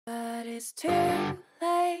it's too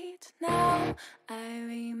late now. I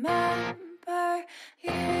remember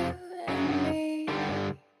you and me,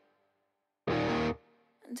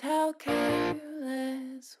 and how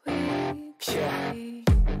careless we could be.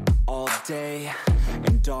 All day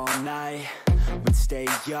and all night, we'd stay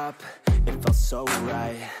up, it felt so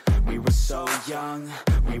right. We were so young,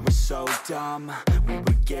 we were so dumb. We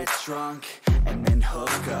would get drunk and then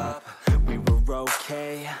hook up. We were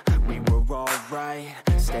okay, we were alright,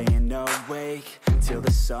 staying awake till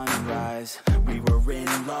the sunrise. We were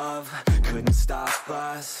in love, couldn't stop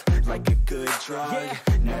us, like a good drug,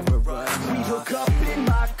 never run off. We hook up in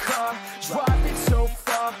my car, driving so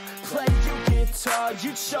far, play your guitar,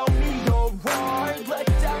 you'd show me your art, let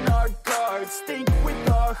down our guards, think with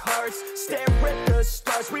our hearts, stare at the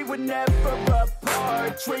stars. We were never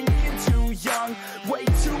apart, drinking too young, way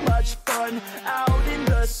too much fun, out in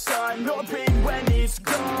the sun, hoping when it's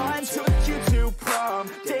gone. Took you to prom,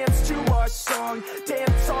 dance to our song,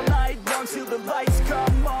 dance all night long till the lights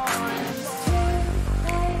come on. It's too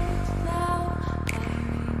late now, I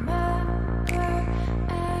remember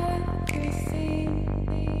everything,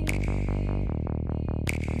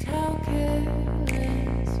 and how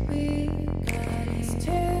careless we got. It's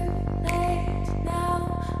too late now,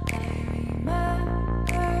 I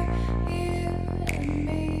remember you and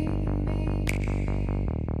me,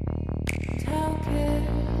 and how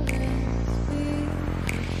careless we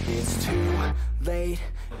got. It's too late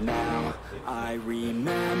now, I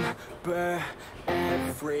remember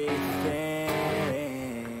everything,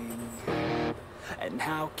 and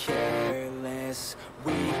how careless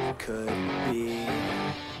we could be,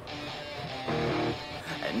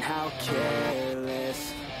 and how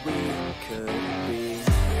careless we could be,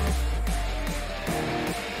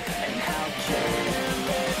 and how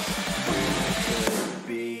careless we could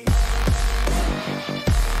be.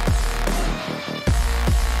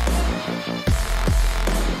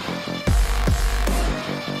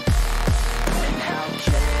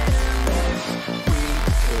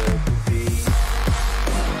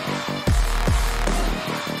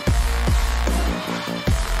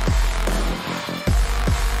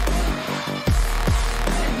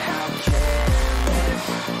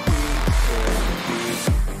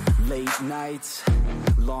 Nights,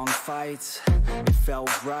 long fights, it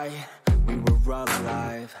felt right, we were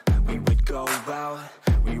alive. We would go out,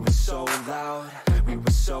 we were so loud, we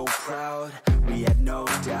were so proud, we had no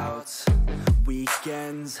doubts.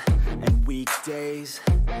 Weekends and weekdays,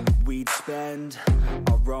 we'd spend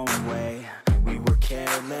our own way. We were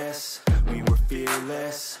careless, we were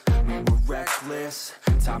fearless, we were reckless,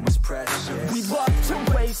 time was precious. We loved to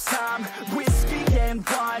waste time, whiskey and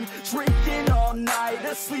wine, drinking all night,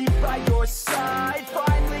 asleep by your side.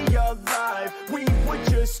 Finally alive, we would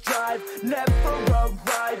just drive, never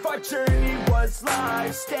arrive. Our journey was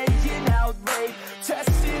live, staying out late,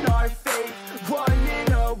 testing our fate,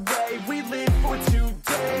 running away. We live for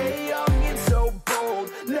today, young and so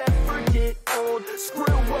bold, never get old.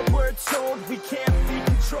 Screw what we're told, we can't be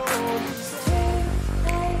controlled. It's too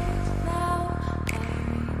late now, I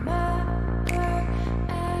remember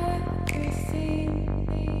everything,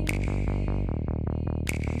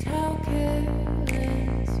 and how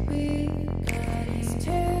careless we got. It's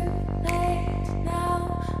too late now,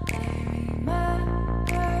 I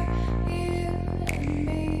remember you and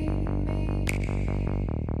me,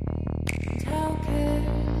 and how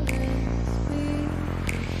careless we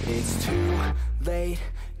got. It's too late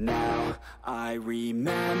now, I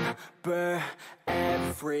remember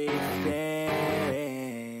everything,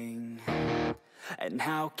 and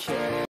how careless